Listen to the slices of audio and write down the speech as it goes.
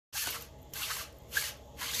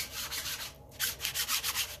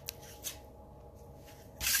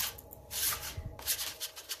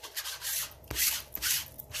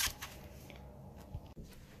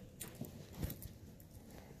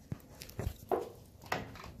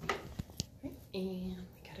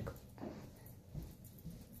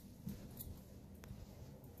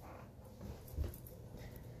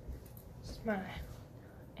my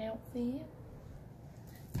outfit.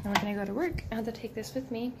 Now when I go to work, I have to take this with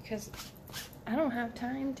me because I don't have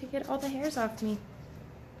time to get all the hairs off me.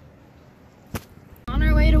 On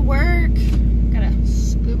our way to work, gotta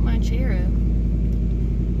scoop my chair up.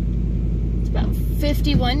 It's about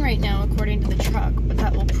 51 right now according to the truck, but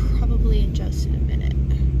that will probably adjust in a minute.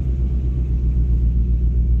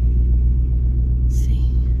 Let's see.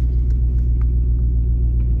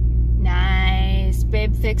 Nice.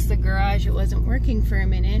 Babe fixed the garage. It wasn't working for a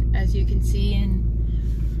minute, as you can see in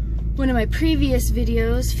one of my previous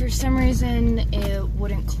videos. For some reason it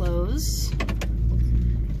wouldn't close.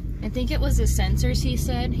 I think it was the sensors, he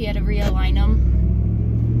said. He had to realign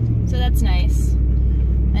them. So that's nice.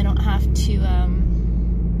 I don't have to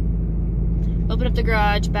open up the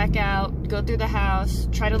garage, back out, go through the house,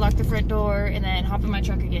 try to lock the front door, and then hop in my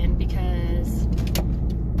truck again because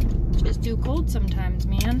it's just too cold sometimes,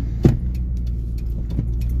 man.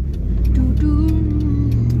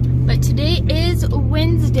 But today is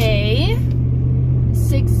Wednesday,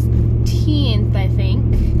 16th, I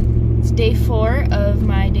think. It's day 4 of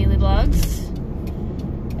my daily vlogs.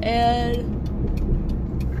 And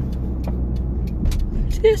I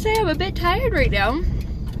was gonna say I'm a bit tired right now.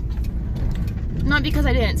 Not because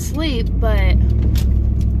I didn't sleep, but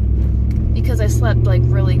because I slept like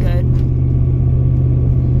really good.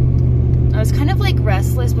 I was kind of like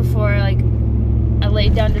restless before like I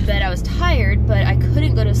laid down to bed. I was tired, but I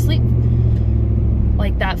couldn't go to sleep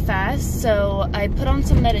like that fast. So I put on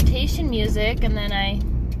some meditation music and then I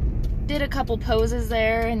did a couple poses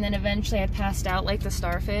there, and then eventually I passed out like the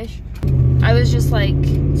starfish. I was just like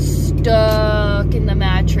stuck in the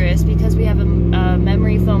mattress because we have a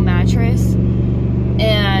memory foam mattress,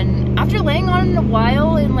 and after laying on it a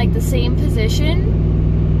while in like the same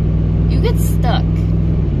position, you get stuck.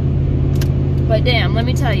 But damn, let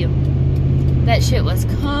me tell you, that shit was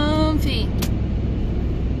comfy.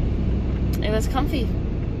 It was comfy,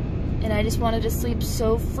 and I just wanted to sleep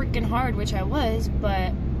so freaking hard, which I was,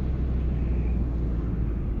 but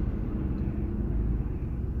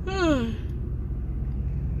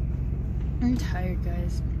I'm tired,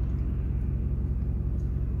 guys.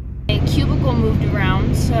 A cubicle moved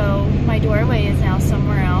around, so my doorway is now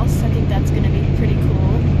somewhere else. I think that's going to be pretty cool.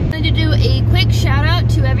 I wanted to do a quick shout out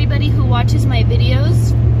to everybody who watches my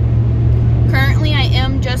videos. Currently, I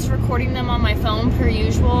am just recording them on my phone per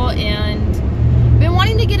usual, and I've been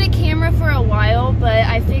wanting to get a camera for a while, but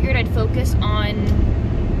I figured I'd focus on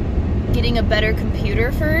getting a better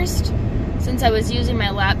computer first, since I was using my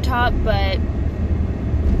laptop. But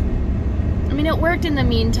I mean, it worked in the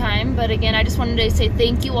meantime. But again, I just wanted to say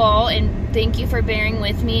thank you all, and thank you for bearing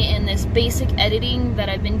with me in this basic editing that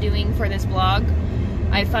I've been doing for this vlog.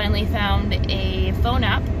 I finally found a phone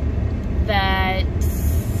app that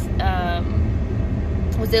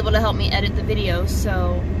was able to help me edit the video,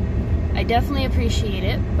 so I definitely appreciate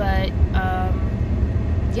it. But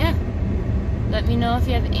yeah, let me know if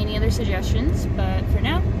you have any other suggestions. But for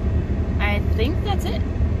now, I think that's it.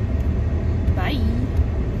 Bye.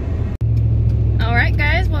 Alright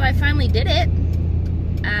guys, well, I finally did it.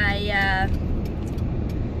 I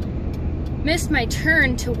missed my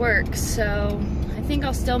turn to work, so I think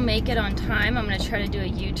I'll still make it on time. I'm going to try to do a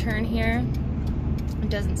U-turn here. It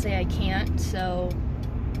doesn't say I can't, so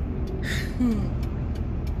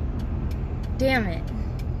damn it.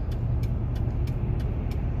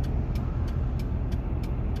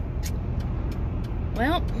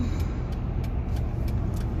 Well,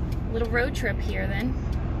 little road trip here then.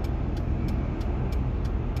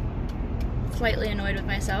 Slightly annoyed with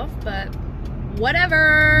myself, but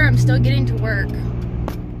whatever, I'm still getting to work.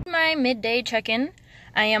 My midday check-in.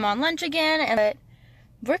 I am on lunch again, and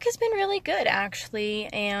work has been really good actually,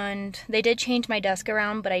 and they did change my desk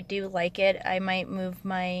around, but I do like it. I might move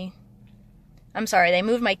my, they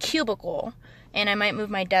moved my cubicle, and I might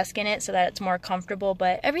move my desk in it so that it's more comfortable,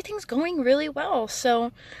 but everything's going really well.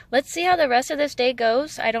 So let's see how the rest of this day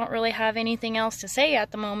goes. I don't really have anything else to say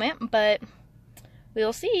at the moment, but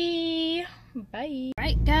we'll see. Bye.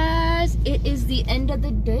 Alright guys, it is the end of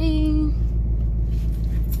the day.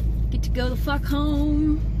 Get to go the fuck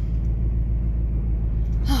home.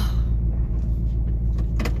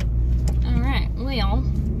 Alright, well,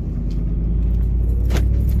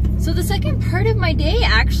 so the second part of my day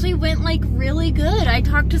actually went like really good. I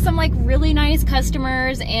talked to some like really nice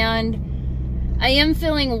customers, and I am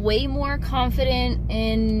feeling way more confident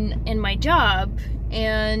in my job,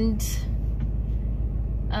 and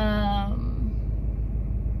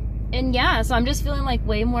yeah, so I'm just feeling like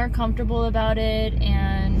way more comfortable about it,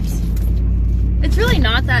 and it's really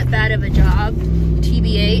not that bad of a job,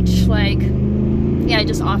 TBH. Like, yeah, I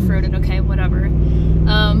just off-roaded, okay, whatever.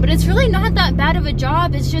 But it's really not that bad of a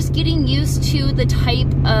job. It's just getting used to the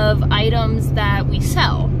type of items that we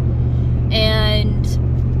sell. And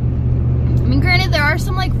I mean, granted, there are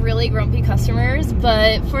some like really grumpy customers,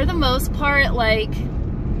 but for the most part, like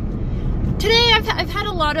today I've had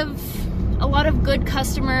a lot of good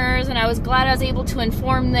customers, and I was glad I was able to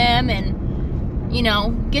inform them and, you know,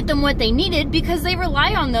 get them what they needed, because they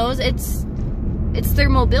rely on those. It's their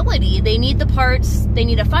mobility. They need the parts. They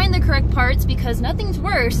need to find the correct parts, because nothing's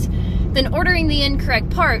worse than ordering the incorrect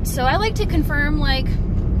parts. So I like to confirm like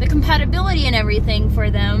the compatibility and everything for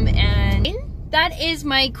them. And that is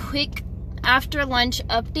my quick after lunch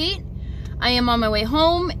update. I am on my way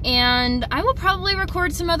home, and I will probably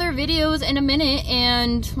record some other videos in a minute,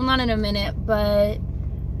 and, well, not in a minute, but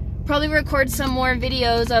probably record some more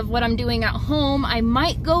videos of what I'm doing at home. I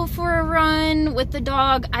might go for a run with the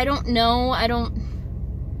dog. I don't know. I don't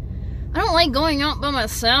like going out by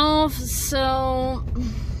myself, so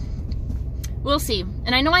we'll see.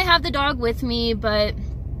 And I know I have the dog with me, but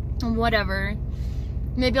whatever.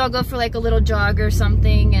 Maybe I'll go for like a little jog or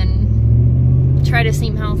something and try to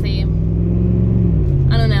seem healthy.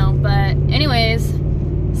 I don't know, but anyways,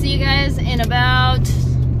 see you guys in about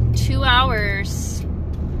 2 hours.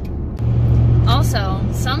 Also,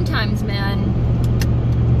 sometimes, man,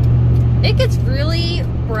 it gets really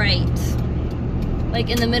bright, like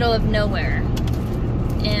in the middle of nowhere,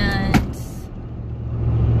 and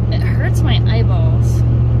it hurts my eyeballs,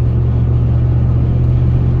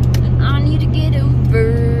 and I need to get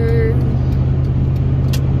over.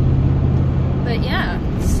 But yeah,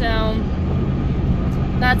 so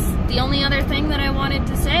that's the only other thing that I wanted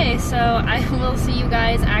to say. So I will see you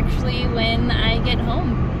guys actually when I get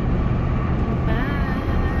home.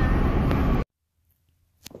 Bye.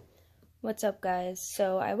 What's up, guys?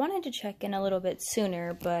 So I wanted to check in a little bit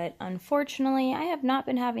sooner, but unfortunately I have not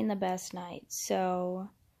been having the best night. So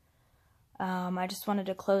I just wanted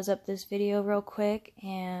to close up this video real quick,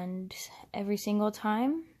 and every single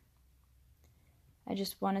time I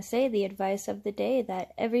just want to say the advice of the day,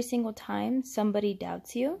 that every single time somebody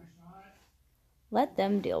doubts you, let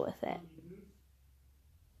them deal with it.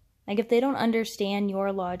 Like, if they don't understand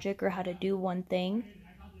your logic or how to do one thing,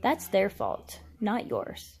 that's their fault, not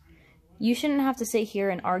yours. You shouldn't have to sit here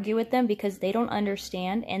and argue with them because they don't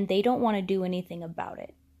understand and they don't want to do anything about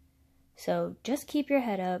it. So just keep your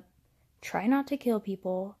head up, try not to kill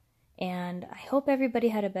people, and I hope everybody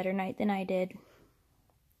had a better night than I did.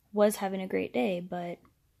 Was having a great day, but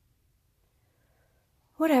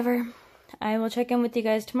whatever. I will check in with you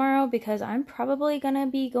guys tomorrow, because I'm probably gonna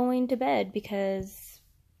be going to bed because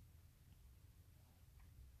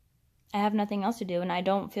I have nothing else to do and I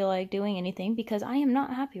don't feel like doing anything because I am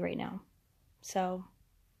not happy right now. So